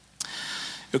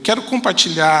Eu quero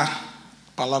compartilhar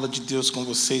a palavra de Deus com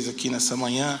vocês aqui nessa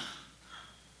manhã.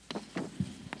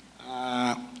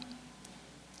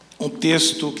 Um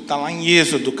texto que está lá em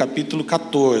Êxodo, capítulo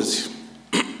 14.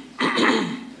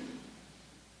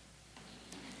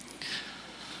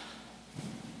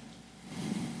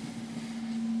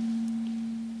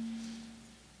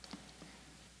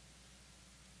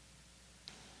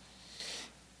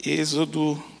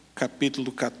 Êxodo,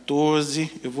 capítulo 14.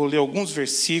 Eu vou ler alguns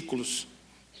versículos.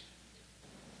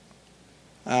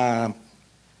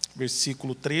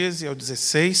 Versículo 13 ao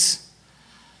 16.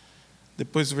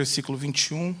 Depois o versículo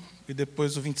 21 e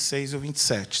depois o 26 e o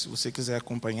 27, se você quiser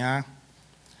acompanhar.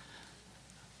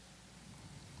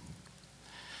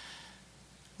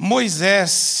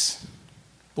 Moisés,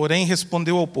 porém,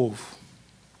 respondeu ao povo: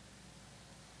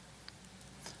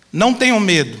 não tenham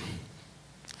medo,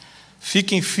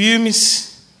 fiquem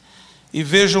firmes e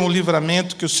vejam o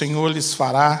livramento que o Senhor lhes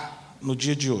fará no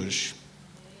dia de hoje.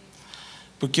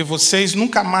 Porque vocês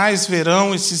nunca mais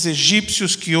verão esses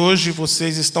egípcios que hoje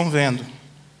vocês estão vendo.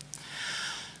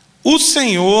 O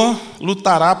Senhor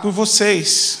lutará por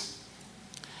vocês.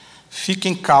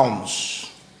 Fiquem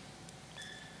calmos.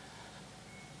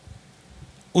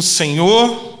 O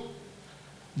Senhor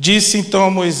disse então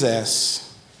a Moisés: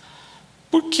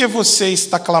 por que você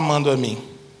está clamando a mim?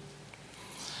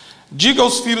 Diga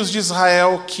aos filhos de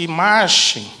Israel que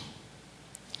marchem.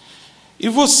 E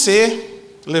você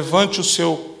levante o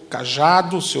seu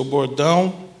cajado, o seu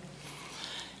bordão,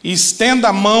 e estenda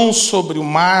a mão sobre o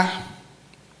mar.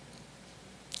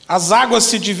 As águas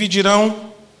se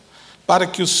dividirão para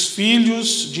que os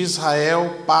filhos de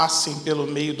Israel passem pelo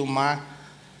meio do mar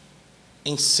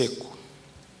em seco.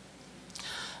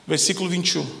 Versículo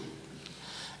 21.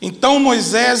 Então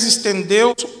Moisés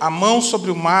estendeu a mão sobre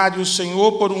o mar, e o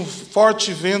Senhor, por um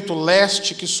forte vento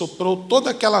leste que soprou toda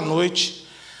aquela noite,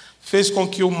 fez com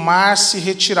que o mar se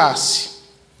retirasse,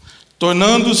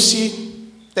 tornando-se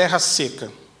terra seca,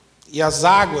 e as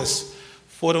águas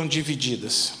foram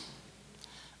divididas.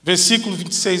 Versículo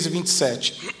 26 e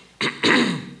 27.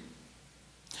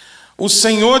 O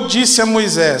Senhor disse a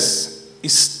Moisés: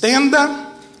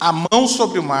 estenda a mão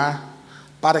sobre o mar,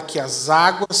 para que as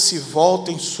águas se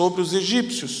voltem sobre os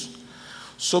egípcios,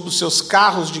 sobre os seus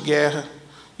carros de guerra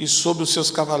e sobre os seus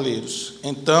cavaleiros.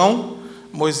 Então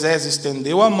Moisés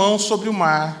estendeu a mão sobre o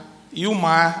mar, e o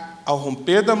mar, ao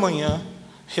romper da manhã,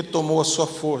 retomou a sua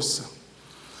força.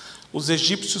 Os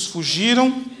egípcios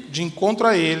fugiram de encontro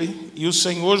a ele, e o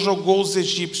Senhor jogou os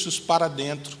egípcios para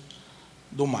dentro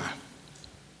do mar.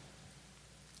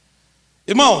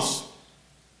 Irmãos,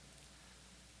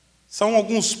 são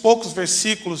alguns poucos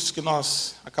versículos que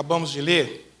nós acabamos de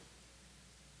ler,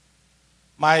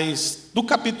 mas do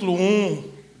capítulo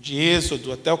 1 de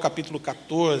Êxodo até o capítulo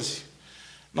 14,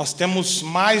 nós temos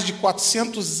mais de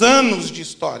 400 anos de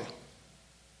história.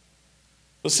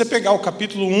 Se você pegar o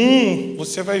capítulo 1,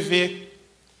 você vai ver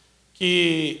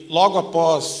que logo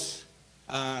após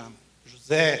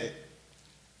José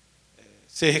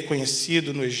ser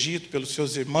reconhecido no Egito pelos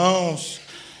seus irmãos,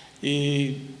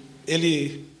 e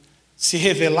ele se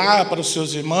revelar para os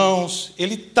seus irmãos,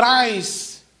 ele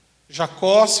traz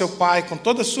Jacó, seu pai, com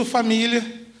toda a sua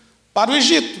família, para o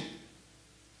Egito.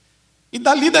 E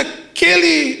dali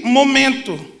daquele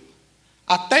momento,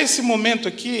 até esse momento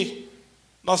aqui,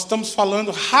 nós estamos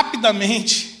falando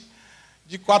rapidamente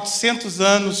de 400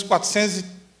 anos,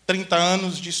 430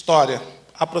 anos de história,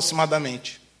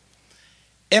 aproximadamente.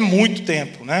 É muito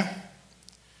tempo, né?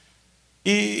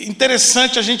 E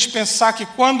interessante a gente pensar que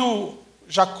quando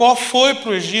Jacó foi para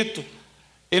o Egito,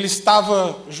 ele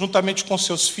estava, juntamente com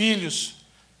seus filhos,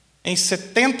 em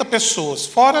 70 pessoas,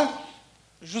 fora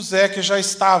José, que já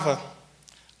estava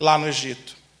lá no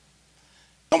Egito.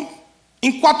 Então,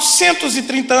 em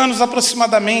 430 anos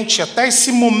aproximadamente, até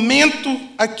esse momento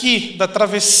aqui da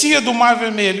travessia do Mar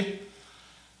Vermelho,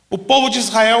 o povo de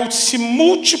Israel se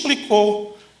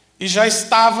multiplicou e já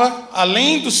estava,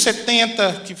 além dos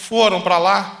 70 que foram para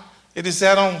lá, eles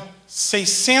eram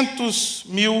 600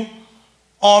 mil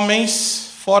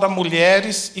homens, fora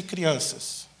mulheres e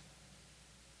crianças.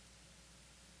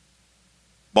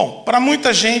 Bom, para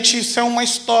muita gente isso é uma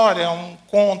história, é um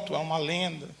conto, é uma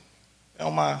lenda, é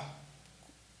uma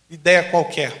ideia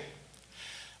qualquer.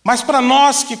 Mas para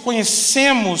nós que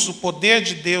conhecemos o poder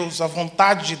de Deus, a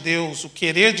vontade de Deus, o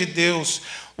querer de Deus,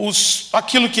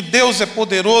 aquilo que Deus é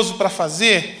poderoso para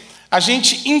fazer, a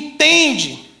gente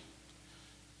entende.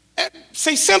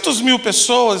 600 mil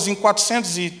pessoas em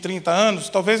 430 anos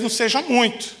talvez não seja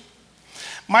muito,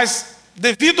 mas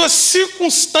devido às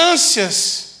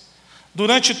circunstâncias,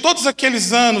 durante todos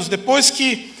aqueles anos, depois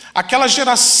que aquela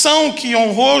geração que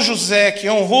honrou José, que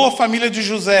honrou a família de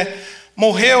José,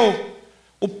 morreu,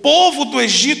 o povo do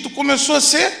Egito começou a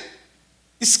ser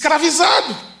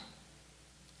escravizado.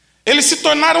 Eles se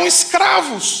tornaram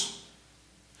escravos.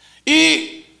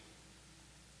 E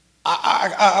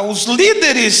os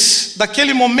líderes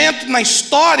daquele momento na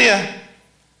história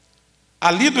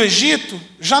ali do Egito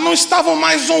já não estavam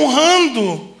mais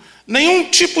honrando nenhum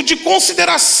tipo de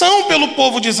consideração pelo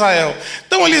povo de Israel.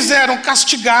 Então eles eram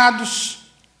castigados,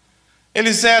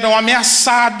 eles eram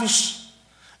ameaçados,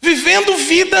 vivendo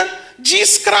vida de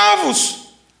escravos,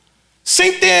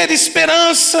 sem ter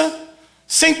esperança,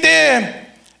 sem ter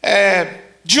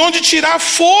de onde tirar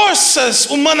forças,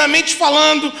 humanamente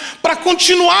falando, para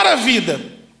continuar a vida.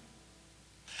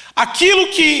 Aquilo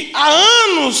que há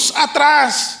anos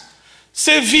atrás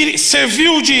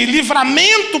serviu de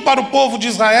livramento para o povo de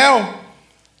Israel,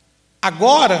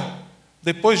 agora,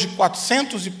 depois de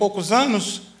 400 e poucos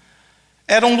anos,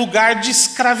 era um lugar de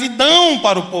escravidão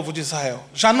para o povo de Israel.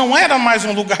 Já não era mais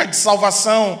um lugar de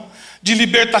salvação, de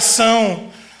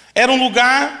libertação, era um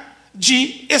lugar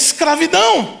de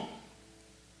escravidão.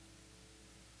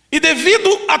 E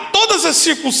devido a todas as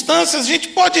circunstâncias, a gente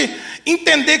pode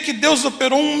entender que Deus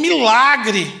operou um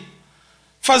milagre,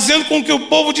 fazendo com que o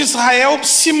povo de Israel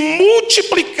se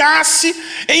multiplicasse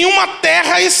em uma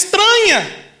terra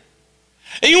estranha,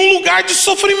 em um lugar de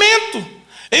sofrimento,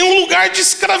 em um lugar de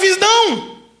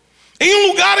escravidão, em um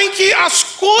lugar em que as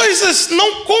coisas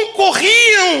não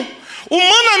concorriam,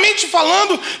 humanamente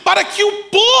falando, para que o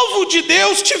povo de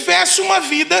Deus tivesse uma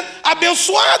vida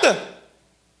abençoada.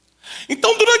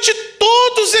 Então, durante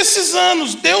todos esses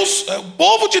anos, o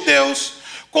povo de Deus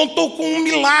contou com um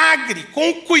milagre, com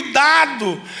o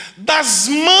cuidado das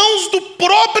mãos do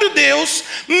próprio Deus,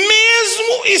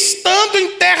 mesmo estando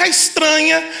em terra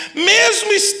estranha,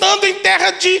 mesmo estando em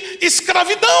terra de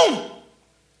escravidão.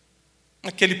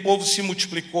 Aquele povo se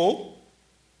multiplicou,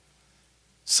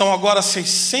 são agora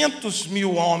 600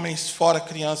 mil homens, fora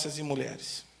crianças e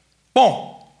mulheres.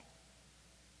 Bom,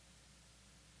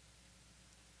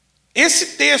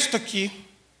 esse texto aqui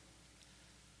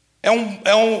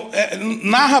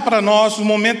narra para nós um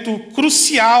momento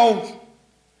crucial,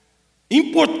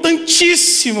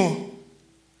 importantíssimo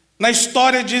na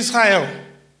história de Israel,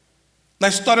 na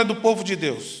história do povo de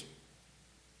Deus.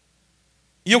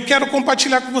 E eu quero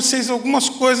compartilhar com vocês algumas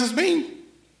coisas bem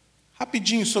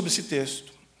rapidinho sobre esse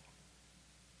texto.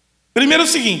 Primeiro é o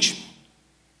seguinte: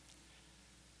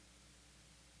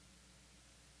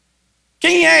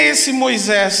 quem é esse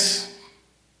Moisés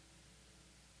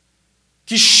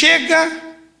que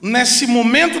chega nesse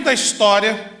momento da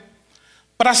história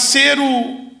para ser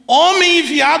o homem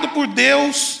enviado por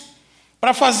Deus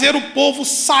para fazer o povo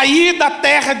sair da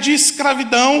terra de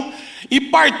escravidão e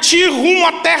partir rumo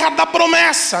à terra da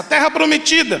promessa, a terra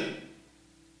prometida,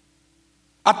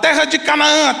 a terra de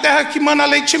Canaã, a terra que mana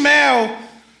leite e mel,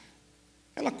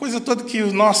 aquela coisa toda que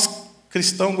nós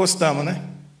cristãos gostamos, né?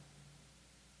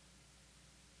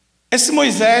 Esse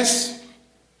Moisés, se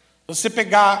você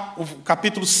pegar o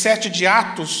capítulo 7 de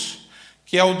Atos,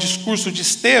 que é o discurso de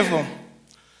Estevão,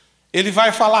 ele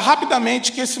vai falar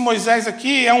rapidamente que esse Moisés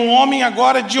aqui é um homem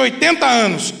agora de 80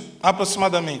 anos,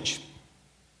 aproximadamente.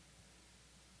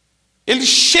 Ele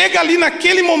chega ali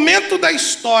naquele momento da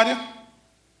história,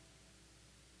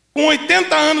 com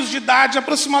 80 anos de idade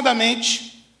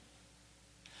aproximadamente,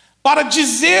 para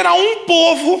dizer a um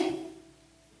povo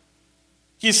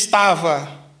que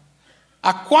estava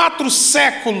há 4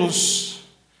 séculos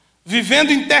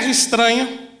vivendo em terra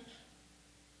estranha,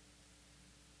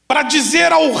 para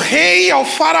dizer ao rei, ao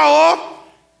faraó: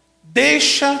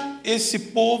 deixa esse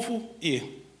povo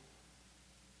ir.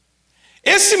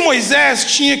 Esse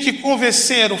Moisés tinha que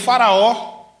convencer o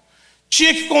faraó,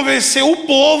 tinha que convencer o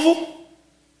povo,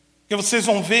 que vocês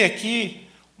vão ver aqui,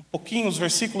 um pouquinho, os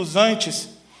versículos antes,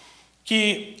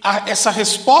 que essa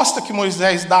resposta que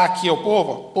Moisés dá aqui ao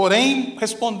povo, porém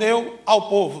respondeu ao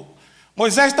povo.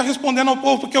 Moisés está respondendo ao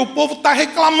povo porque o povo está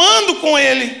reclamando com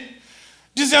ele,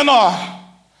 dizendo: ó,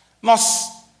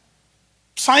 nós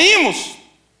saímos,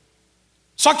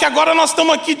 só que agora nós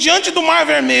estamos aqui diante do Mar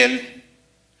Vermelho,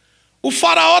 o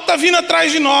faraó está vindo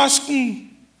atrás de nós com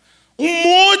um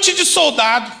monte de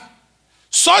soldado,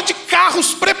 só de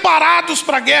carros preparados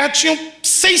para a guerra tinham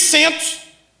 600,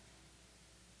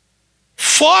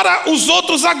 fora os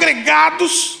outros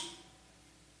agregados.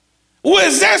 O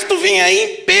exército vinha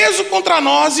em peso contra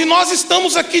nós e nós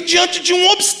estamos aqui diante de um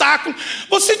obstáculo.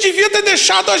 Você devia ter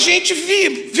deixado a gente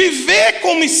viver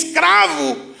como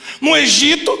escravo no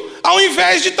Egito, ao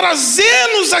invés de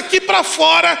trazer-nos aqui para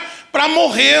fora para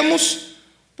morrermos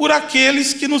por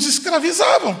aqueles que nos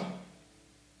escravizavam.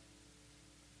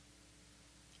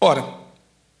 Ora,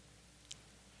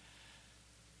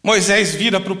 Moisés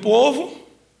vira para o povo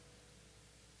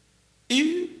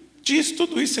e diz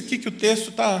tudo isso aqui que o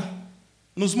texto está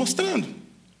nos mostrando.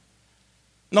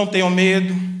 Não tenham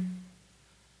medo,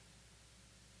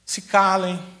 se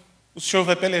calem, o Senhor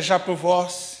vai pelejar por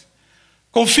vós,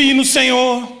 confie no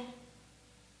Senhor.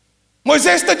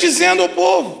 Moisés está dizendo ao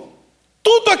povo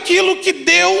tudo aquilo que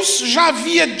Deus já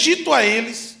havia dito a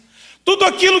eles, tudo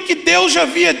aquilo que Deus já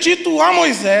havia dito a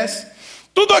Moisés,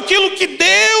 tudo aquilo que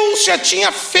Deus já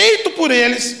tinha feito por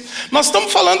eles. Nós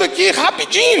estamos falando aqui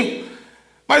rapidinho,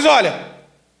 mas olha,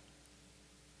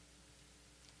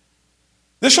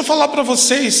 deixa eu falar para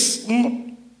vocês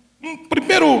um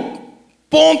primeiro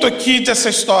ponto aqui dessa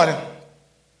história.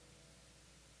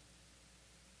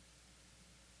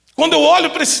 Quando eu olho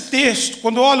para esse texto,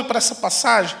 quando eu olho para essa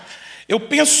passagem, eu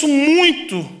penso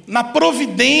muito na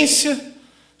providência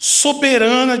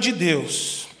soberana de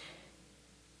Deus.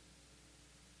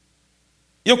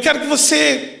 E eu quero que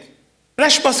você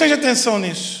preste bastante atenção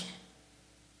nisso.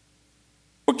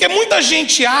 Porque muita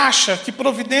gente acha que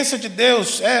providência de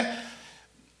Deus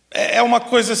é uma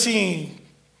coisa assim.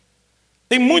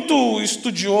 Tem muito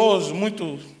estudioso,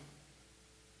 muita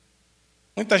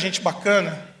gente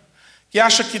bacana, que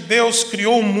acha que Deus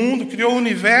criou o mundo, criou o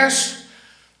universo,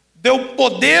 deu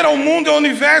poder ao mundo e ao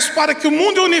universo para que o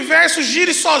mundo e o universo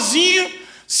gire sozinho,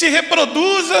 se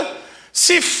reproduza,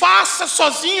 se faça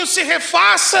sozinho, se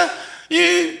refaça,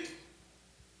 e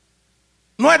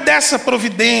não é dessa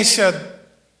providência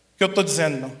que eu estou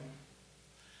dizendo, não.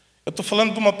 Eu estou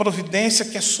falando de uma providência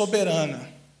que é soberana,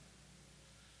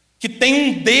 que tem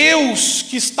um Deus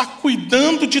que está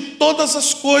cuidando de todas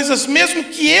as coisas, mesmo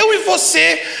que eu e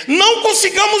você não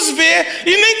consigamos ver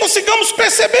e nem consigamos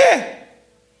perceber.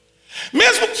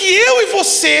 Mesmo que eu e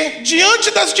você,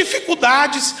 diante das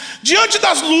dificuldades, diante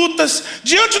das lutas,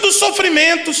 diante dos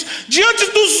sofrimentos, diante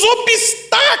dos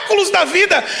obstáculos da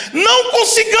vida, não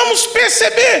consigamos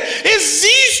perceber,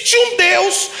 existe um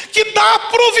Deus que dá a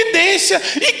providência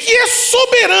e que é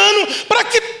soberano para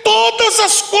que todas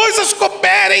as coisas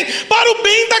cooperem para o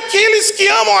bem daqueles que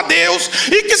amam a Deus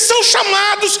e que são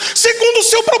chamados segundo o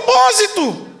seu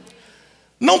propósito.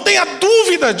 Não tenha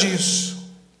dúvida disso.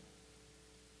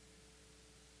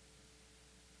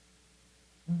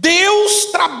 Deus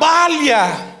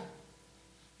trabalha,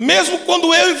 mesmo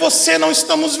quando eu e você não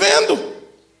estamos vendo.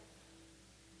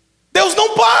 Deus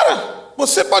não para.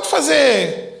 Você pode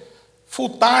fazer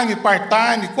full time, part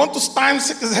time, quantos times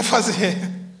você quiser fazer.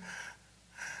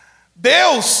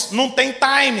 Deus não tem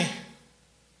time.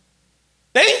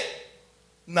 Tem?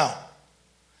 Não.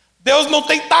 Deus não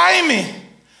tem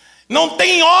time. Não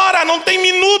tem hora, não tem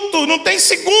minuto, não tem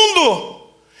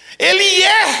segundo. Ele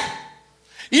é.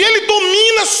 E Ele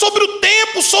domina sobre o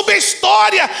tempo, sobre a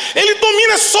história. Ele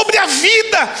domina sobre a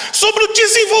vida, sobre o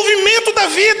desenvolvimento da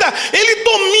vida. Ele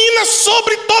domina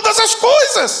sobre todas as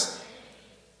coisas.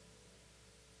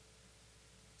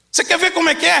 Você quer ver como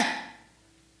é que é?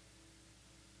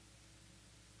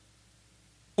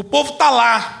 O povo está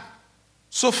lá,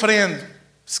 sofrendo,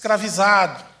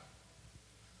 escravizado.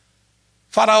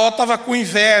 Faraó estava com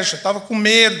inveja, estava com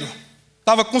medo,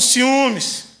 estava com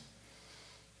ciúmes.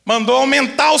 Mandou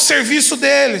aumentar o serviço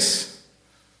deles.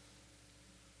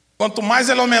 Quanto mais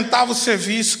ele aumentava o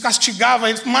serviço,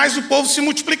 castigava eles, mais o povo se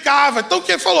multiplicava. Então o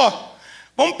que ele falou?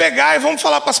 Vamos pegar e vamos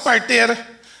falar para as parteiras.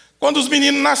 Quando os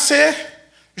meninos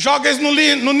nascer, joga eles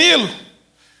no Nilo.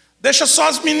 Deixa só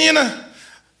as meninas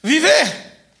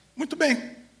viver. Muito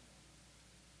bem.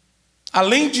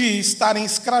 Além de estarem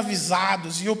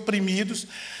escravizados e oprimidos,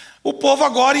 o povo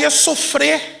agora ia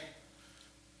sofrer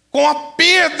com a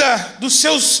perda dos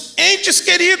seus entes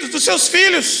queridos, dos seus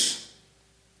filhos.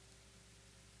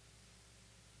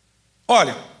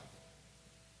 Olha,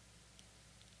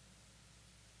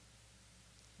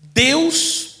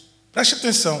 Deus, preste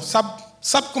atenção,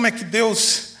 sabe como é que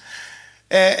Deus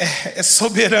é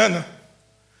soberano?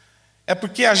 É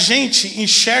porque a gente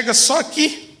enxerga só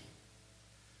aqui,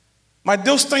 mas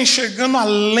Deus está enxergando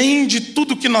além de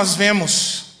tudo que nós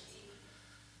vemos.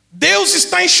 Deus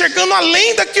está enxergando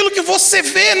além daquilo que você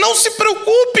vê, não se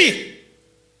preocupe.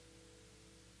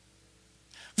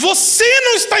 Você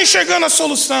não está enxergando a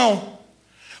solução.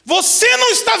 Você não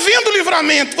está vendo o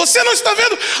livramento. Você não está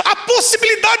vendo a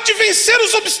possibilidade de vencer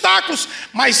os obstáculos.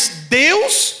 Mas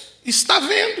Deus está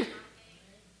vendo.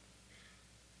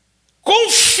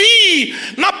 Confie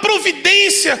na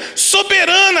providência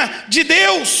soberana de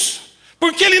Deus,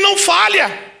 porque Ele não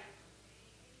falha.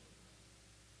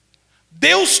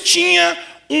 Deus tinha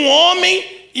um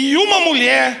homem e uma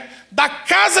mulher da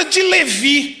casa de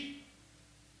Levi,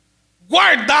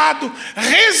 guardado,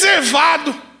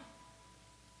 reservado,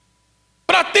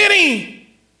 para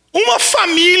terem uma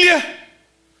família,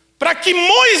 para que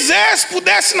Moisés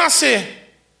pudesse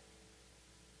nascer.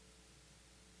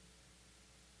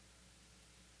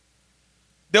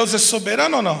 Deus é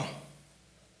soberano ou não?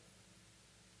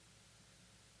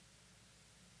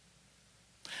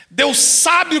 Deus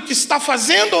sabe o que está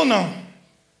fazendo ou não?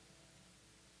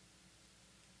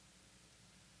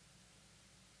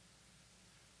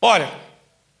 Olha,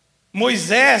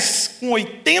 Moisés, com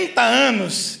 80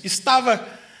 anos, estava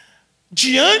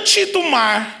diante do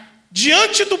mar,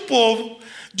 diante do povo,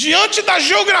 diante da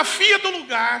geografia do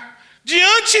lugar,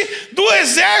 diante do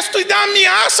exército e da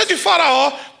ameaça de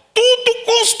Faraó. Tudo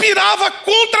conspirava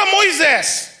contra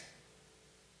Moisés.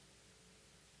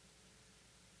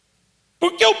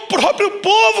 Porque o próprio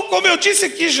povo, como eu disse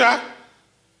aqui já,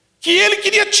 que ele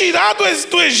queria tirar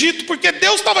do Egito, porque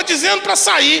Deus estava dizendo para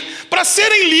sair, para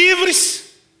serem livres,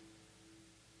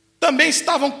 também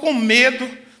estavam com medo,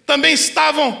 também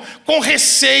estavam com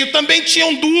receio, também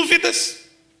tinham dúvidas.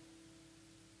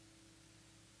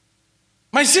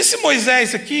 Mas esse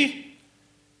Moisés aqui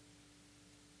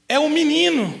é um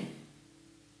menino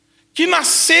que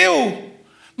nasceu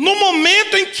no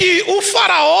momento em que o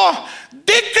Faraó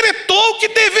decretou que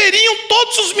deveriam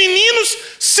todos os meninos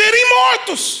serem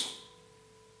mortos.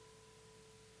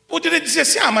 Poderia dizer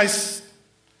assim, mas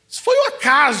isso foi um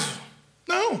acaso.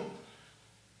 Não,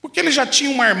 porque ele já tinha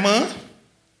uma irmã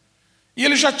e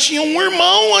ele já tinha um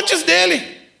irmão antes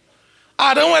dele.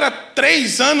 Arão era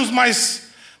 3 anos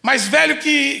mais velho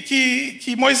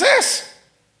que Moisés.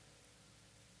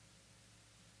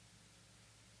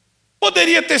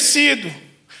 Poderia ter sido.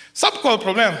 Sabe qual é o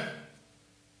problema?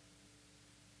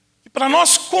 Que para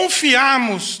nós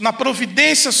confiarmos na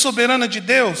providência soberana de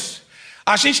Deus,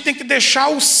 a gente tem que deixar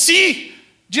o se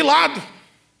de lado.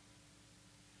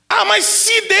 Mas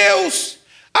se Deus,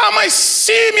 mas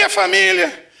se minha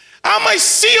família, mas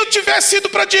se eu tivesse ido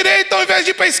para a direita ao invés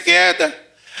de ir para a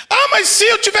esquerda, mas se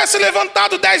eu tivesse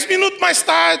levantado 10 minutos mais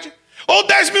tarde, ou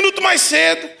 10 minutos mais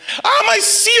cedo, mas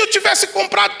se eu tivesse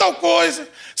comprado tal coisa,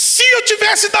 se eu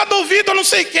tivesse dado ouvido a não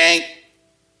sei quem,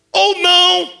 ou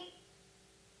não.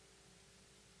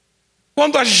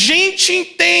 Quando a gente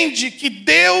entende que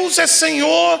Deus é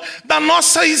Senhor da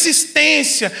nossa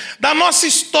existência, da nossa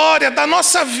história, da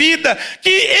nossa vida, que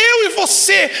eu e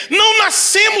você não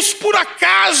nascemos por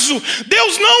acaso,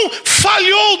 Deus não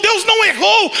falhou, Deus não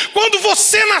errou quando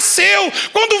você nasceu,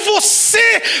 quando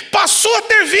você passou a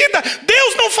ter vida,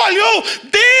 Deus não falhou,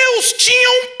 Deus tinha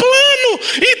um plano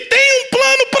e tem um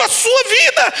plano para a sua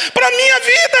vida, para a minha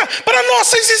vida, para a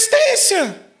nossa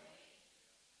existência.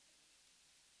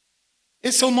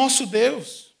 Esse é o nosso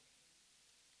Deus,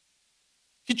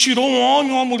 que tirou um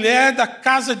homem e uma mulher da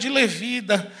casa de Levi,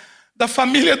 da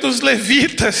família dos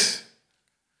levitas,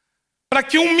 para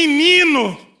que um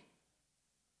menino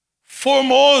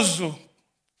formoso,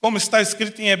 como está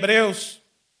escrito em Hebreus,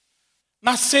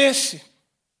 nascesse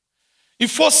e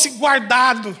fosse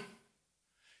guardado,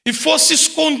 e fosse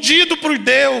escondido por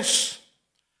Deus,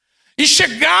 e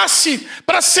chegasse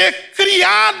para ser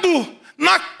criado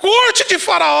na corte de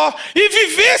Faraó, e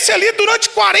vivesse ali durante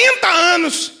 40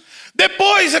 anos.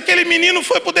 Depois aquele menino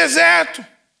foi para o deserto,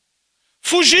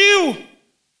 fugiu,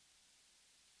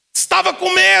 estava com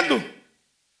medo,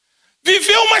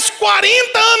 viveu mais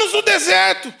 40 anos no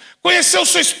deserto, conheceu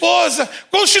sua esposa,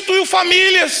 constituiu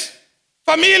família,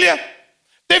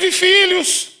 teve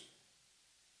filhos.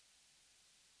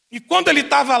 E quando ele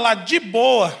estava lá de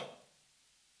boa,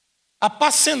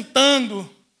 apacentando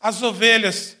as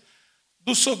ovelhas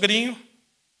do sogrinho,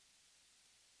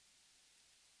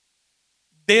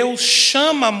 Deus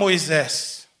chama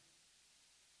Moisés.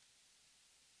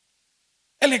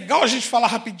 É legal a gente falar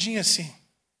rapidinho assim.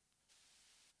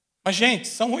 Mas, gente,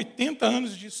 são 80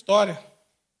 anos de história.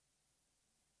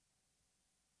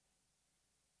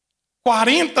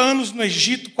 40 anos no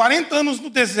Egito, 40 anos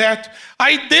no deserto.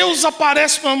 Aí Deus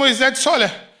aparece para Moisés e diz,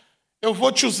 olha, eu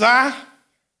vou te usar.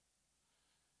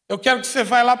 Eu quero que você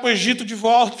vá lá para o Egito de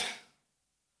volta,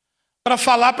 para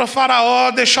falar para Faraó,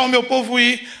 deixar o meu povo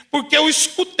ir, porque eu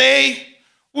escutei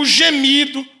o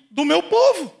gemido do meu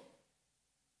povo.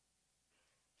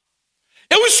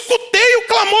 Eu escutei o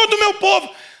clamor do meu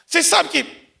povo. Vocês sabem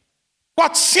que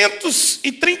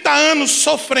 430 anos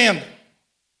sofrendo.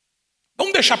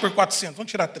 Vamos deixar por 400,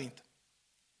 vamos tirar 30.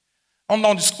 Vamos dar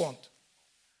um desconto.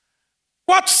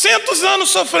 400 anos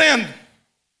sofrendo.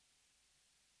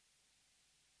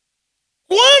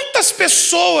 Quantas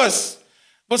pessoas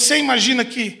você imagina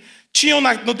que tinham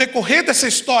no decorrer dessa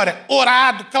história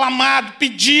orado, clamado,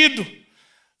 pedido,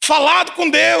 falado com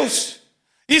Deus,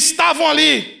 e estavam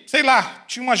ali, sei lá,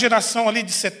 tinha uma geração ali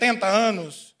de 70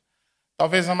 anos,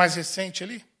 talvez a mais recente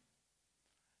ali,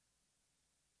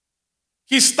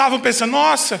 que estavam pensando,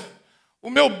 nossa, o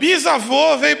meu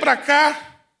bisavô veio para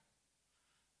cá,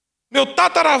 meu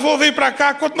tataravô veio para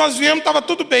cá, quando nós viemos estava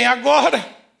tudo bem, agora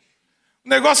o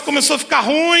negócio começou a ficar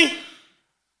ruim,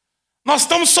 nós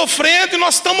estamos sofrendo e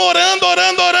nós estamos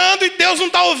orando e Deus não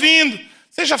está ouvindo.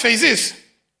 Você já fez isso?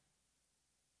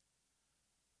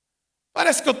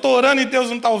 Parece que eu estou orando e Deus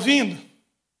não está ouvindo.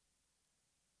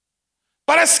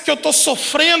 Parece que eu estou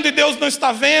sofrendo e Deus não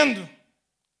está vendo.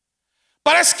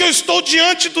 Parece que eu estou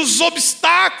diante dos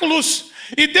obstáculos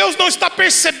e Deus não está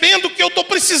percebendo que eu estou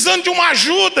precisando de uma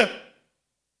ajuda.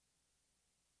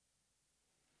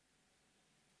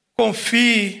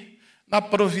 Confie na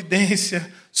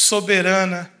providência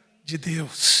soberana de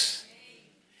Deus.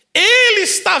 Ele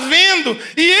está vendo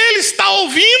e Ele está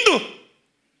ouvindo.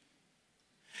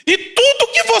 E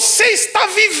tudo que você está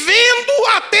vivendo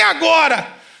até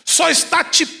agora só está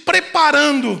te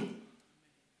preparando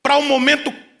para um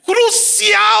momento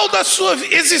crucial da sua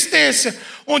existência,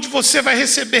 onde você vai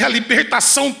receber a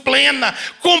libertação plena,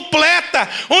 completa,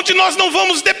 onde nós não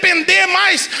vamos depender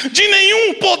mais de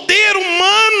nenhum poder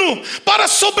humano para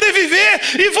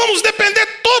sobreviver e vamos depender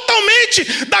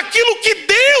totalmente daquilo que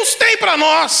Deus tem para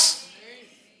nós.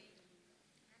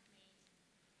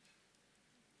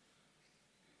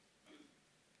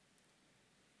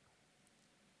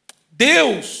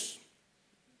 Deus,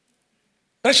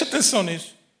 preste atenção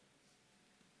nisso.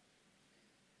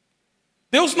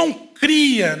 Deus não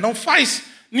cria, não faz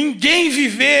ninguém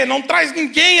viver, não traz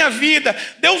ninguém à vida.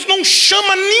 Deus não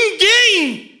chama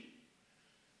ninguém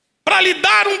para lhe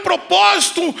dar um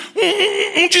propósito,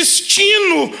 um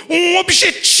destino, um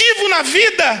objetivo na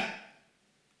vida,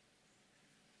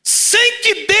 sem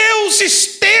que Deus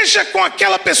esteja com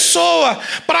aquela pessoa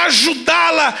para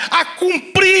ajudá-la a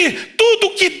cumprir tudo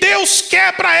o que Deus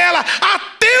quer para ela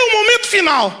até o momento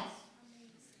final.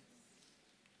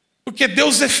 Porque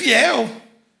Deus é fiel.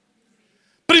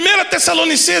 1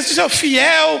 Tessalonicenses diz,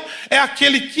 fiel é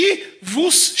aquele que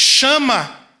vos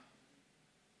chama,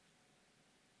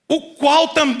 o qual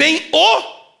também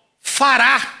o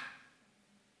fará.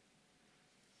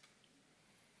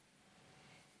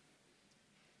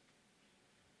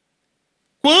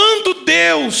 Quando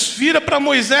Deus vira para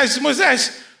Moisés e diz,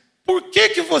 Moisés, por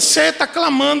que você está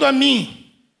clamando a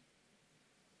mim?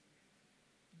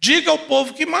 Diga ao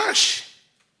povo que marche.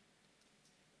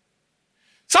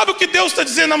 Sabe o que Deus está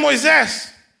dizendo a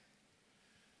Moisés?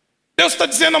 Deus está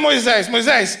dizendo a Moisés,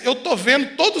 Moisés, eu estou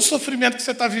vendo todo o sofrimento que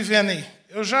você está vivendo aí.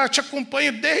 Eu já te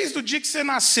acompanho desde o dia que você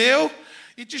nasceu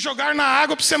e te jogar na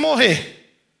água para você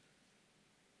morrer.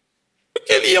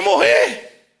 Porque ele ia morrer.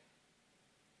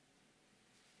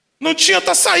 Não tinha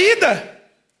outra saída.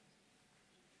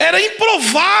 Era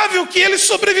improvável que ele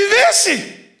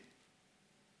sobrevivesse.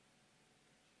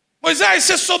 Moisés,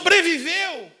 você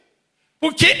sobreviveu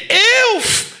porque eu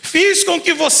fiz com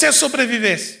que você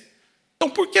sobrevivesse. Então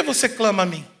por que você clama a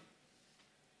mim?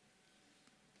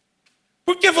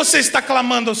 Por que você está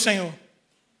clamando ao Senhor?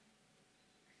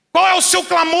 Qual é o seu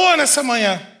clamor nessa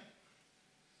manhã?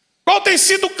 Qual tem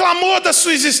sido o clamor da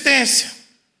sua existência?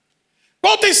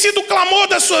 Qual tem sido o clamor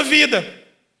da sua vida?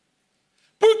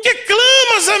 Por que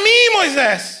clamas a mim,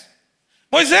 Moisés?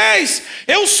 Moisés,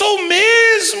 eu sou o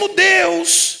mesmo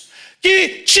Deus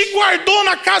que te guardou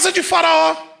na casa de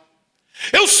Faraó.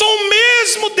 Eu sou o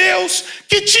mesmo Deus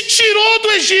que te tirou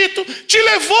do Egito, te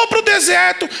levou para o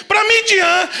deserto, para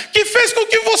Midian, que fez com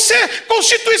que você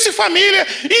constituísse família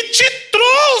e te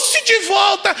trouxe de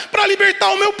volta para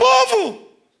libertar o meu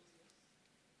povo.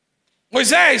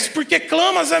 Moisés, por que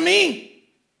clamas a mim?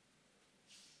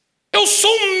 Eu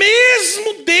sou o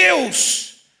mesmo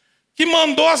Deus que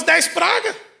mandou as 10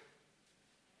 pragas.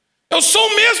 Eu sou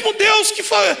o mesmo Deus que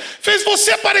fez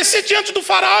você aparecer diante do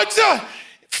faraó e dizer, ó,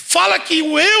 fala que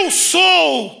o eu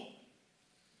sou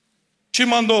te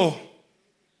mandou.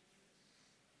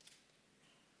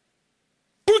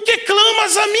 Por que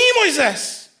clamas a mim,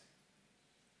 Moisés?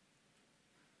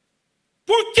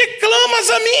 Por que clamas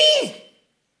a mim?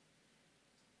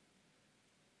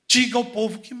 Diga ao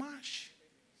povo que marche.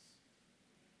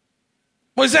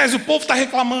 Moisés, o povo está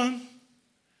reclamando.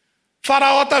 O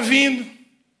faraó está vindo.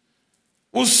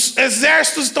 Os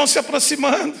exércitos estão se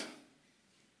aproximando.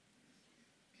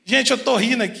 Gente, eu estou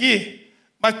rindo aqui,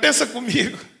 mas pensa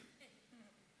comigo.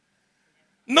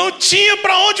 Não tinha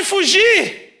para onde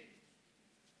fugir.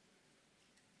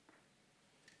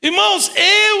 Irmãos,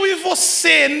 eu e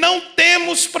você não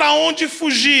temos para onde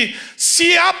fugir.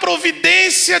 Se a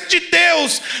providência de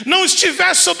Deus não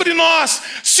estiver sobre nós,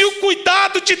 se o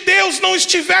cuidado de Deus não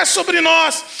estiver sobre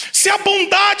nós, se a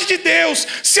bondade de Deus,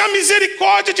 se a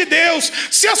misericórdia de Deus,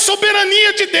 se a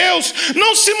soberania de Deus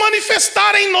não se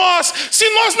manifestar em nós, se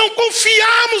nós não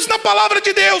confiarmos na palavra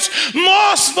de Deus,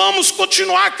 nós vamos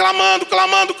continuar clamando,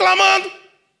 clamando, clamando.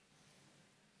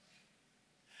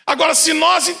 Agora, se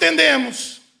nós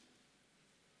entendemos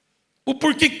o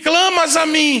porquê clamas a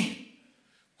mim,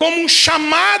 como um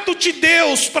chamado de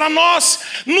Deus para nós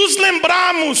nos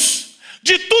lembrarmos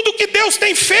de tudo que Deus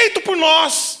tem feito por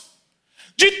nós,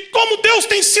 de como Deus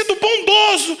tem sido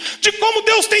bondoso, de como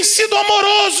Deus tem sido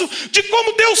amoroso, de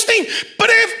como Deus tem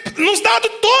nos dado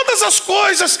todas as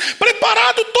coisas,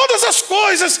 preparado todas as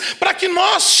coisas, para que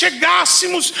nós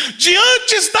chegássemos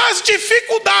diante das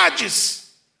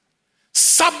dificuldades,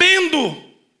 sabendo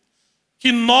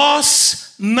que nós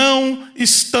não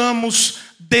estamos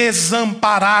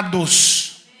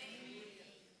desamparados.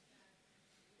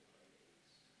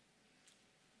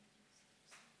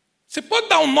 Você pode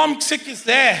dar o nome que você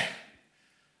quiser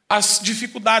às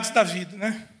dificuldades da vida,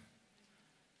 né?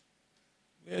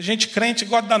 A gente crente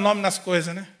gosta de dar nome nas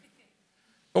coisas, né?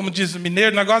 Como diz o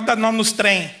mineiro, não gosta de dar nome nos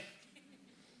trem.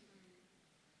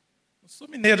 Não sou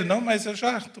mineiro não, mas eu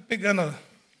já estou pegando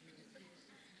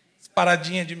as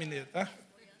paradinhas de mineiro, tá?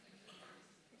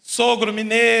 Sogro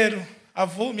mineiro,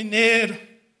 avô mineiro.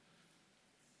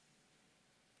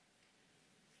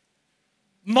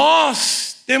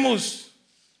 Nós temos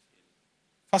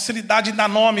facilidade de dar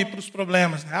nome para os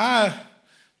problemas, né? Ah,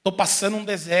 estou passando um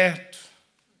deserto.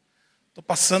 Estou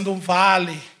passando um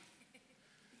vale.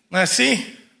 Não é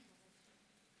assim?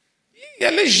 E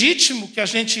é legítimo que a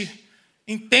gente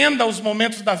entenda os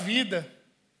momentos da vida,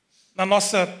 na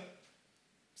nossa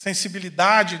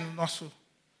sensibilidade,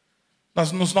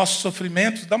 nos nossos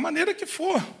sofrimentos, da maneira que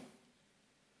for.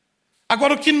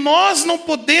 Agora, o que nós não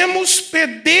podemos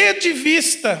perder de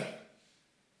vista,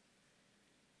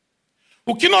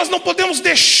 o que nós não podemos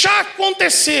deixar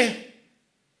acontecer,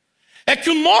 é que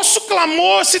o nosso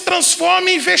clamor se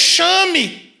transforme em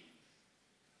vexame,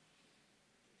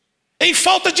 em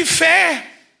falta de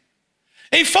fé,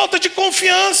 em falta de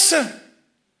confiança,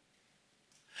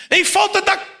 em falta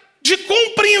de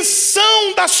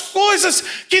compreensão das coisas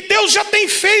que Deus já tem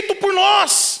feito por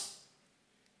nós.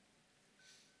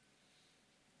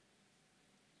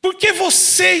 Por que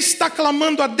você está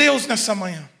clamando a Deus nessa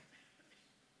manhã?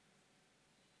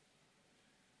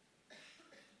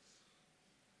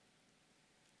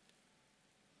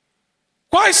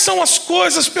 Quais são as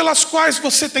coisas pelas quais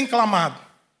você tem clamado?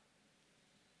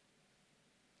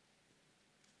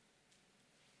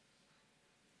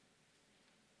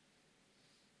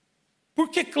 Por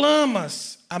que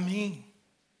clamas a mim?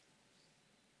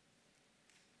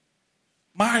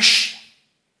 Marche.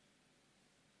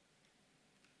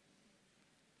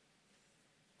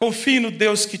 Confie no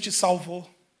Deus que te salvou.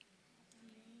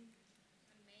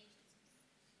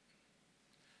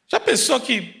 Já pensou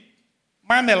que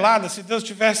marmelada, se Deus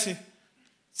tivesse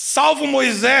salvo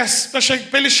Moisés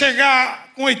para ele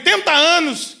chegar com 80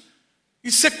 anos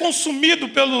e ser consumido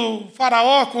pelo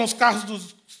faraó com os carros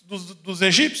dos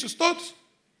egípcios todos?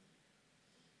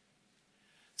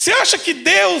 Você acha que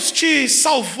Deus te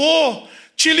salvou,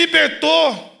 te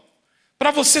libertou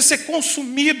para você ser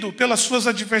consumido pelas suas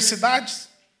adversidades?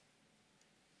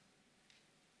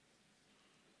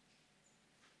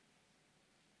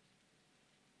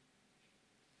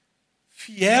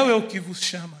 Fiel é o que vos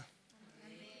chama,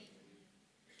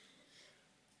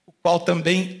 o qual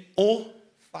também o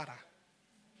fará.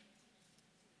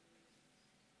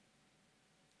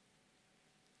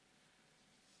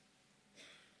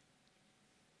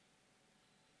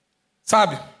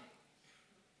 Sabe,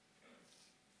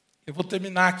 eu vou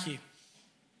terminar aqui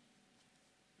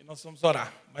e nós vamos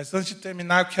orar. Mas antes de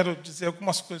terminar, eu quero dizer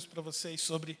algumas coisas para vocês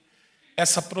sobre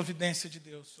essa providência de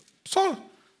Deus. Só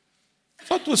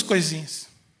 2 coisinhas.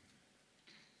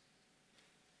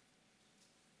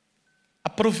 A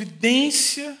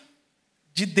providência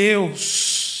de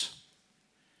Deus,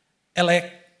 ela é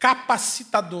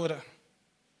capacitadora.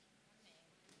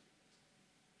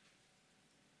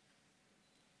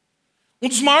 Um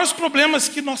dos maiores problemas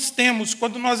que nós temos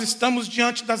quando nós estamos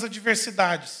diante das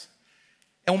adversidades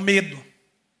é o medo.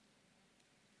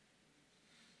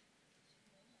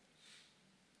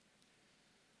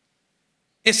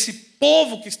 Esse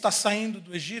povo que está saindo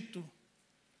do Egito,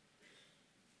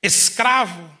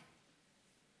 escravo,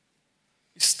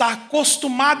 está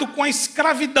acostumado com a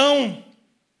escravidão.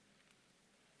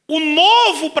 O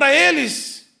novo para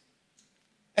eles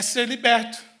é ser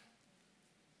liberto.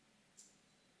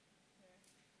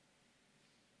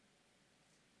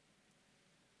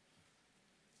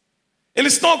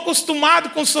 Eles estão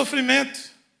acostumados com o sofrimento.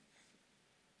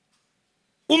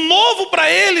 O novo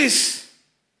para eles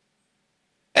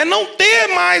é não ter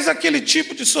mais aquele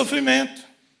tipo de sofrimento.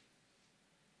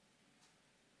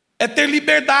 É ter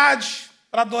liberdade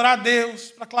para adorar a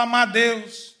Deus, para clamar a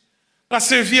Deus, para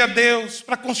servir a Deus,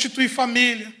 para constituir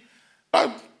família, para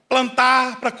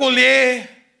plantar, para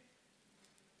colher.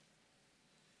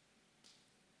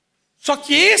 Só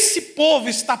que esse povo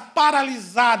está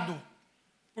paralisado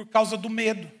por causa do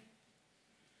medo.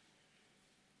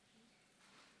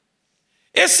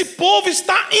 Esse povo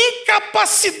está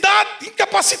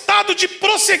incapacitado de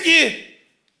prosseguir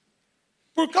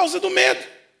por causa do medo.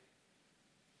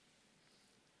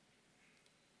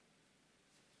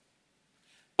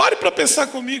 Pare para pensar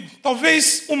comigo.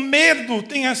 Talvez o medo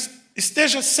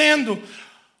esteja sendo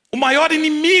o maior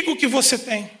inimigo que você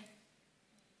tem.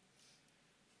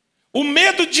 O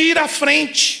medo de ir à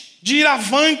frente, de ir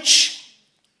avante.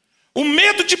 O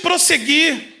medo de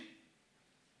prosseguir.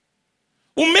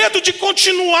 O medo de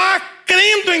continuar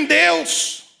crendo em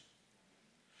Deus.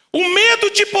 O medo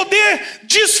de poder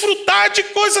desfrutar de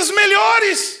coisas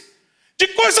melhores, de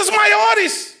coisas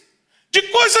maiores, de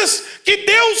coisas que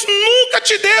Deus nunca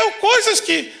te deu, coisas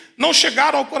que não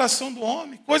chegaram ao coração do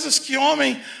homem, coisas que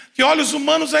olhos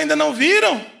humanos ainda não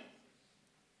viram.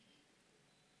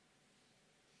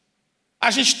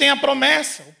 A gente tem a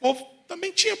promessa, o povo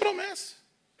também tinha promessa.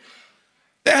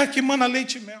 Terra que mana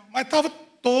leite e mel, mas estava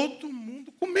todo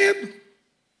mundo com medo.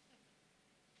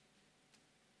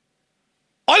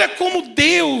 Olha como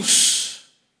Deus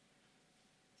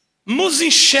nos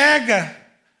enxerga,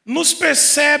 nos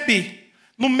percebe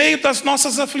no meio das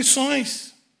nossas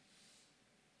aflições.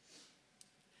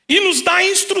 E nos dá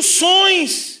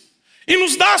instruções, e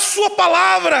nos dá a sua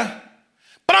palavra,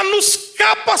 para nos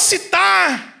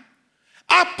capacitar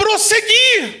a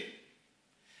prosseguir.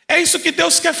 É isso que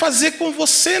Deus quer fazer com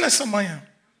você nessa manhã.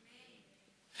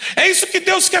 É isso que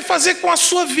Deus quer fazer com a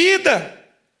sua vida,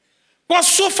 com a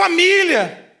sua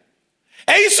família.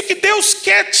 É isso que Deus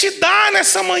quer te dar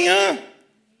nessa manhã.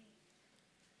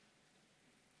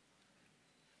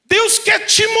 Deus quer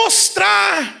te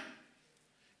mostrar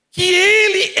que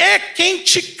Ele é quem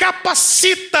te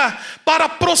capacita para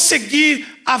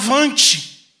prosseguir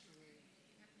avante.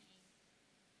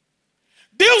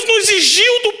 Deus não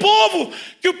exigiu do povo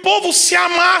que o povo se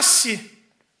amasse,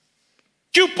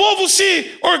 que o povo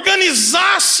se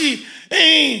organizasse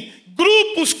em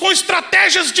grupos com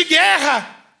estratégias de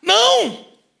guerra. Não!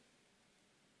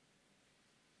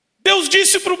 Deus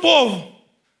disse para o povo: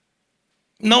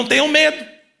 não tenham medo.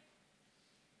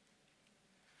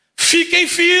 Fiquem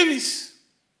firmes.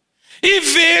 E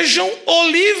vejam o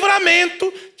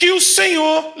livramento que o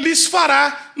Senhor lhes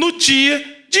fará no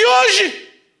dia de hoje.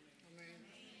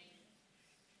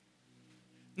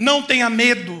 Não tenha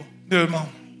medo, meu irmão.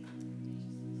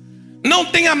 Não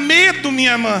tenha medo,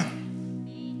 minha irmã.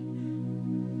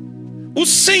 O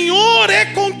Senhor é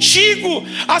contigo,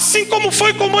 assim como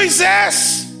foi com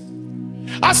Moisés,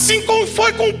 assim como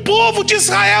foi com o povo de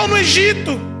Israel no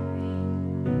Egito.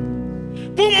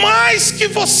 Por mais que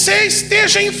você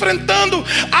esteja enfrentando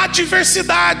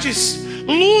adversidades,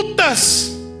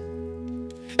 lutas,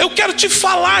 eu quero te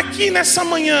falar aqui nessa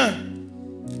manhã: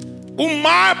 o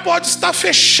mar pode estar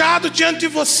fechado diante de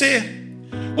você,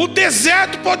 o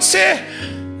deserto pode ser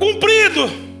comprido,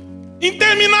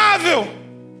 interminável,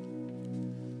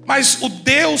 mas o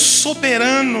Deus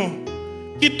soberano,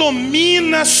 que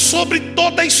domina sobre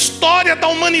toda a história da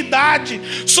humanidade,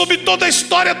 sobre toda a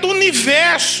história do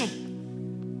universo,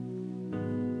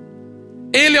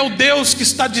 Ele é o Deus que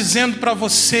está dizendo para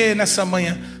você nessa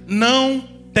manhã: não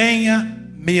tenha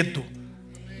medo.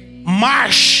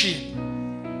 Marche.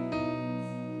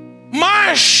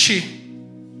 Marche.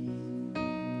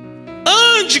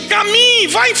 Ande, caminhe,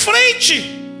 vá em frente.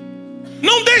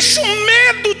 Não deixe o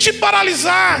medo te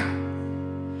paralisar.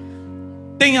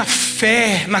 Tenha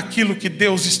fé naquilo que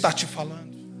Deus está te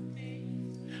falando.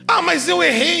 Ah, mas eu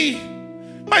errei.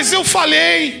 Mas eu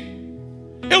falhei.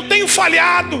 Eu tenho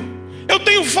falhado. Eu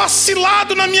tenho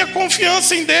vacilado na minha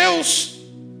confiança em Deus.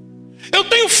 Eu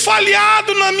tenho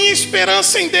falhado na minha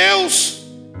esperança em Deus.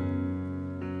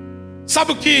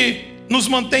 Sabe o que nos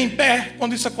mantém em pé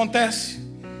quando isso acontece?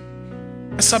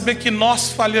 É saber que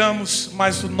nós falhamos,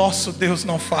 mas o nosso Deus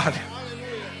não falha.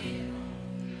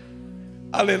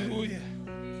 Aleluia.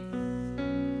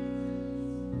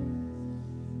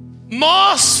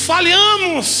 Nós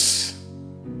falhamos.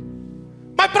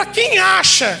 Mas para quem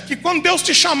acha que quando Deus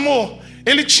te chamou,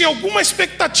 Ele tinha alguma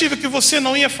expectativa que você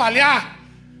não ia falhar,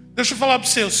 deixa eu falar para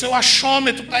você: o seu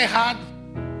achômetro está errado.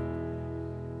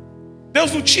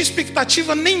 Deus não tinha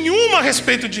expectativa nenhuma a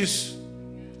respeito disso.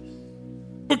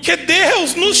 Porque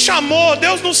Deus nos chamou,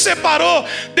 Deus nos separou,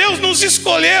 Deus nos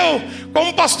escolheu,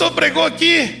 como o pastor pregou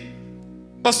aqui,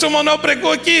 o pastor Manuel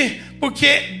pregou aqui,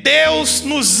 porque Deus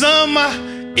nos ama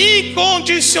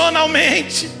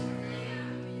incondicionalmente.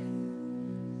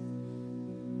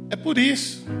 É por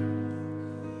isso.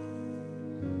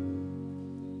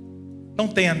 Não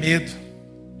tenha medo.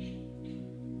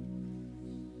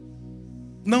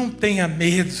 Não tenha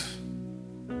medo.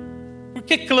 Por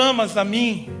que clamas a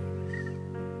mim?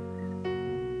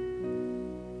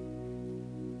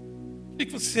 Que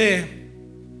você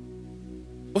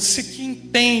que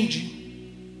entende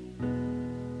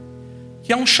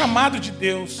que é um chamado de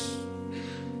Deus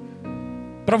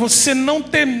para você não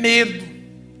ter medo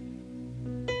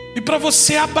e para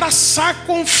você abraçar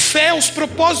com fé os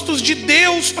propósitos de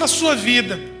Deus para a sua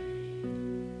vida.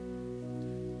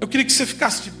 Eu queria que você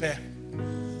ficasse de pé.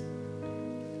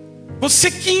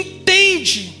 Você que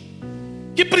entende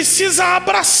que precisa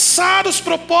abraçar os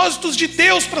propósitos de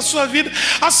Deus para a sua vida,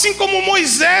 assim como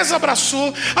Moisés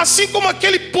abraçou, assim como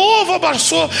aquele povo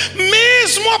abraçou,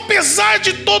 mesmo apesar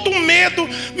de todo o medo,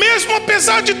 mesmo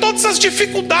apesar de todas as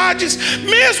dificuldades,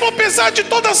 mesmo apesar de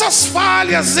todas as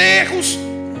falhas, erros,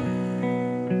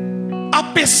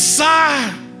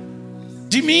 apesar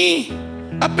de mim,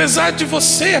 apesar de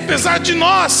você, apesar de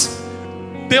nós,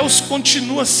 Deus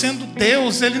continua sendo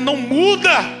Deus, Ele não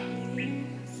muda.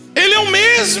 Ele é o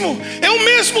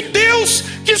mesmo Deus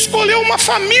que escolheu uma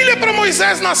família para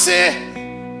Moisés nascer.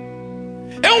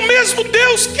 É o mesmo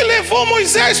Deus que levou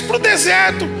Moisés para o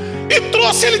deserto e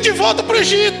trouxe ele de volta para o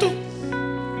Egito.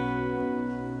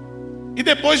 E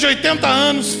depois de 80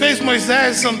 anos fez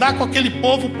Moisés andar com aquele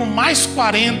povo por mais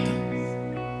 40.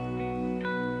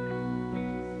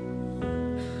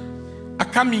 A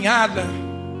caminhada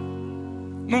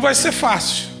não vai ser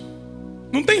fácil.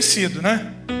 Não tem sido,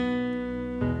 né?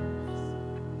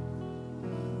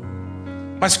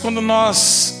 Mas quando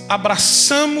nós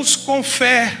abraçamos com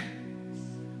fé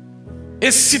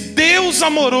esse Deus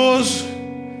amoroso,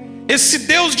 esse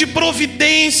Deus de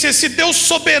providência, esse Deus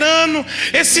soberano,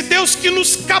 esse Deus que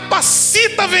nos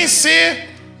capacita a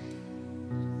vencer,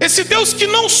 esse Deus que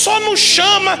não só nos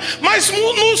chama, mas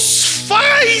nos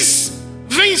faz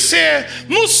vencer,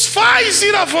 nos faz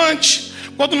ir avante.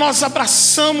 Quando nós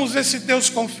abraçamos esse Deus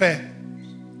com fé,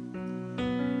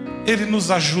 Ele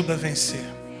nos ajuda a vencer.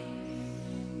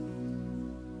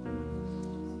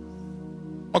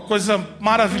 Uma coisa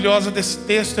maravilhosa desse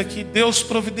texto é que Deus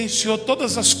providenciou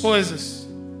todas as coisas.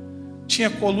 Tinha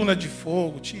coluna de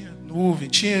fogo, tinha nuvem,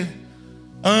 tinha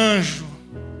anjo,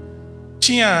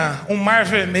 tinha um mar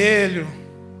vermelho,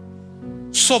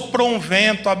 soprou um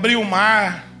vento, abriu o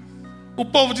mar, o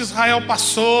povo de Israel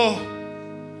passou.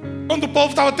 Quando o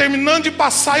povo estava terminando de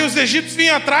passar e os egípcios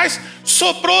vinham atrás,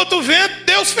 soprou outro vento,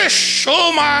 Deus fechou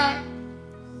o mar.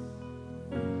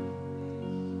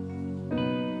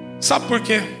 Sabe por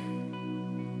quê?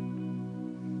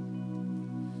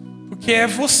 Porque é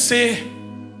você,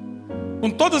 com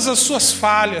todas as suas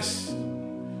falhas,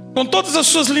 com todas as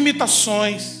suas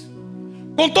limitações,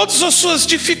 com todas as suas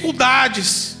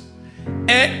dificuldades,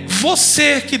 é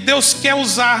você que Deus quer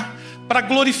usar para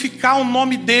glorificar o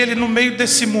nome dEle no meio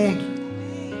desse mundo.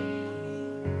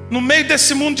 No meio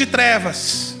desse mundo de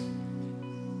trevas.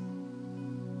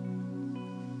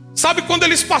 Sabe quando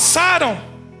eles passaram?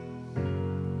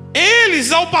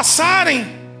 Eles, ao passarem,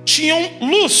 tinham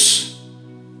luz,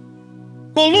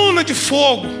 coluna de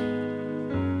fogo,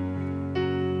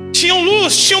 tinham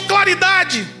luz, tinham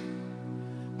claridade.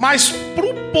 Mas para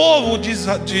o povo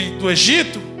do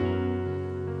Egito,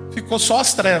 ficou só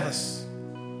as trevas.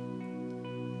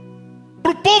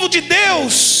 Para o povo de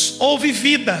Deus, houve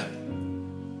vida,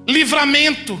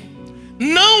 livramento,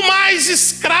 não mais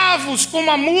escravos,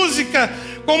 como a música,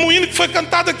 como o hino que foi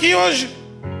cantado aqui hoje.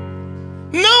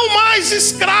 Não mais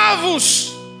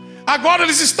escravos. Agora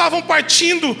eles estavam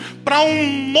partindo para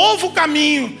um novo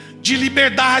caminho de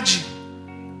liberdade.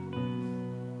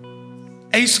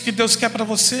 É isso que Deus quer para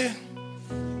você.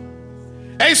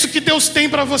 É isso que Deus tem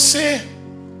para você.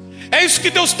 É isso que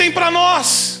Deus tem para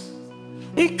nós.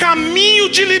 Um caminho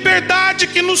de liberdade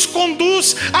que nos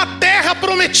conduz à terra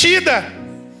prometida.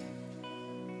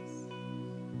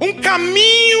 Um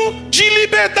caminho de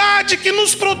liberdade que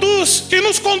nos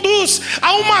conduz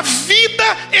a uma vida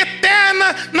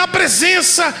eterna na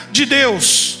presença de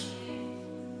Deus.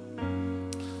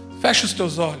 Feche os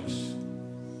teus olhos.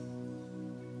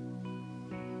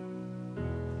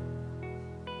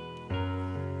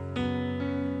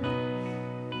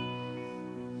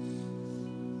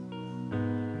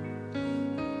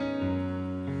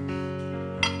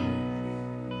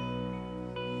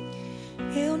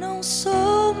 Eu não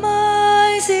sou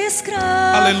mais mais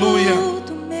escravo Aleluia.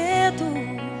 do medo.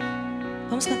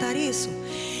 Vamos cantar isso?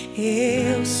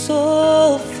 Eu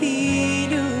sou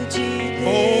filho de Deus.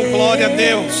 Oh, glória a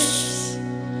Deus.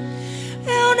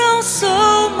 Eu não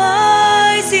sou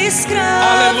mais escravo.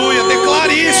 Aleluia.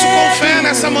 Declare isso com fé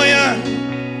nessa manhã.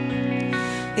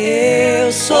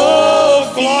 Eu sou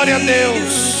Oh, glória a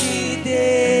Deus. filho de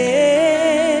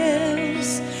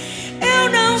Deus. Eu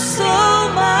não sou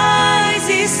mais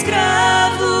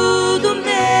escravo do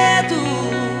medo.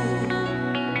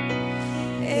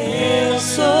 Eu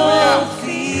sou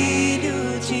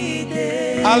filho de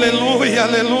Deus. Aleluia,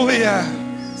 aleluia.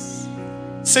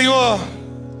 Senhor,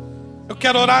 eu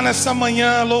quero orar nessa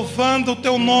manhã louvando o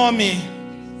teu nome,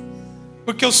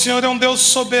 porque o Senhor é um Deus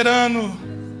soberano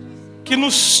que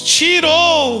nos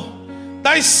tirou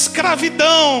da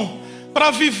escravidão para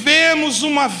vivermos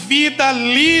uma vida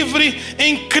livre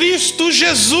em Cristo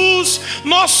Jesus,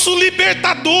 nosso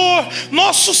libertador,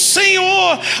 nosso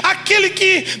Senhor, aquele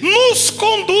que nos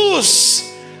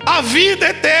conduz à vida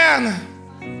eterna.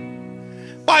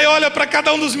 Pai, olha para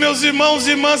cada um dos meus irmãos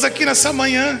e irmãs aqui nessa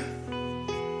manhã.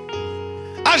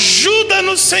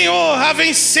 Ajuda-nos, Senhor, a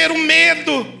vencer o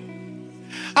medo,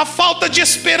 a falta de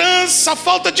esperança, a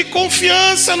falta de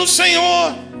confiança no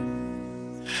Senhor.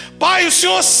 Pai, o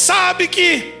Senhor sabe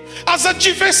que as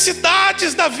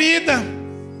adversidades da vida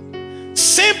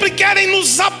sempre querem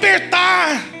nos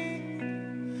apertar,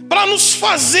 para nos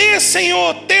fazer,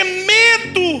 Senhor, ter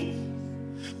medo,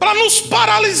 para nos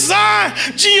paralisar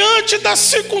diante das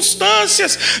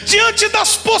circunstâncias, diante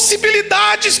das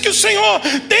possibilidades que o Senhor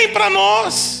tem para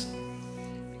nós.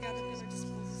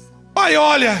 Pai,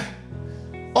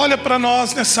 olha para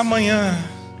nós nessa manhã.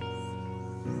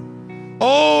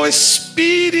 Oh,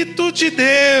 Espírito de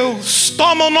Deus,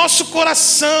 toma o nosso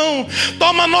coração,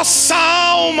 toma a nossa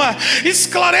alma,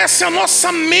 esclarece a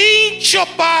nossa mente, ó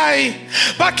Pai,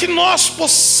 para que nós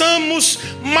possamos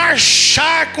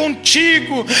marchar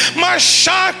contigo,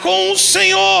 marchar com o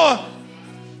Senhor,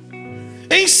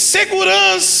 em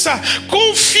segurança,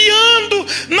 confiando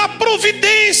na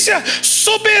providência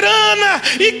soberana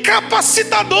e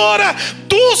capacitadora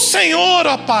do Senhor,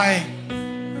 ó Pai.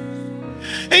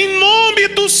 Em nome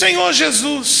do Senhor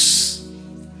Jesus.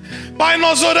 Pai,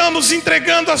 nós oramos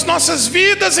entregando as nossas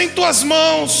vidas em Tuas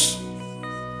mãos,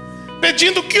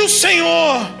 pedindo que o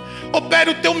Senhor opere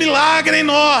o Teu milagre em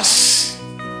nós,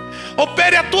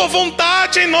 opere a Tua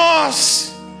vontade em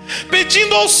nós,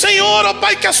 pedindo ao Senhor, ó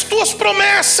Pai, que as Tuas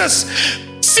promessas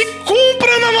se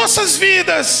cumpram nas nossas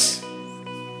vidas,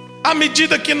 à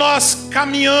medida que nós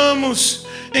caminhamos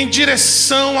em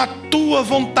direção à Tua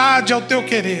vontade, ao Teu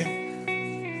querer.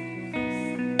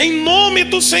 Em nome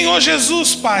do Senhor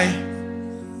Jesus, Pai,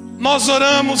 nós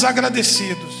oramos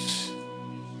agradecidos.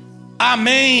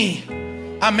 Amém,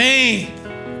 amém.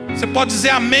 Você pode dizer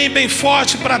amém bem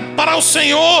forte para o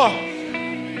Senhor,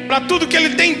 para tudo que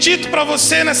Ele tem dito para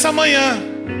você nessa manhã.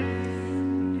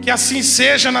 Que assim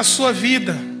seja na sua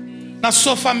vida, na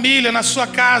sua família, na sua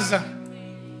casa.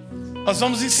 Nós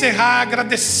vamos encerrar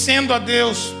agradecendo a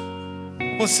Deus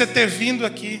por você ter vindo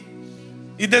aqui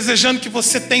e desejando que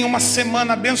você tenha uma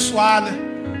semana abençoada,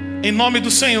 em nome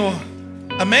do Senhor.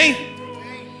 Amém?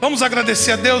 Vamos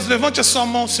agradecer a Deus. Levante a sua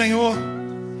mão, Senhor.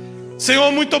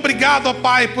 Senhor, muito obrigado, ó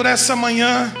Pai, por essa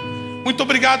manhã. Muito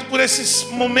obrigado por esses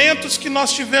momentos que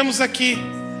nós tivemos aqui.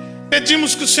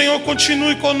 Pedimos que o Senhor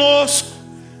continue conosco,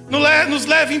 nos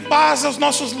leve em paz aos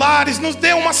nossos lares, nos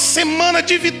dê uma semana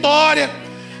de vitória,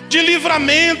 de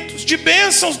livramentos, de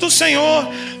bênçãos do Senhor,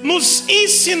 nos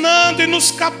ensinando e nos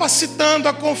capacitando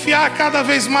a confiar cada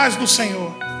vez mais no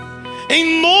Senhor.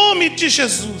 Em nome de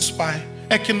Jesus, Pai,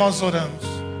 é que nós oramos.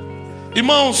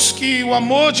 Irmãos, que o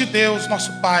amor de Deus,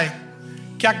 nosso Pai,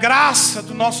 que a graça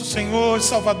do nosso Senhor e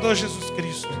Salvador Jesus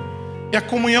Cristo e a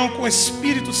comunhão com o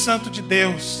Espírito Santo de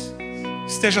Deus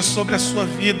esteja sobre a sua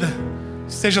vida,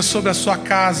 esteja sobre a sua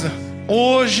casa,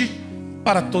 hoje,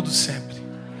 para todo sempre.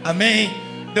 Amém?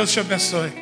 Deus te abençoe.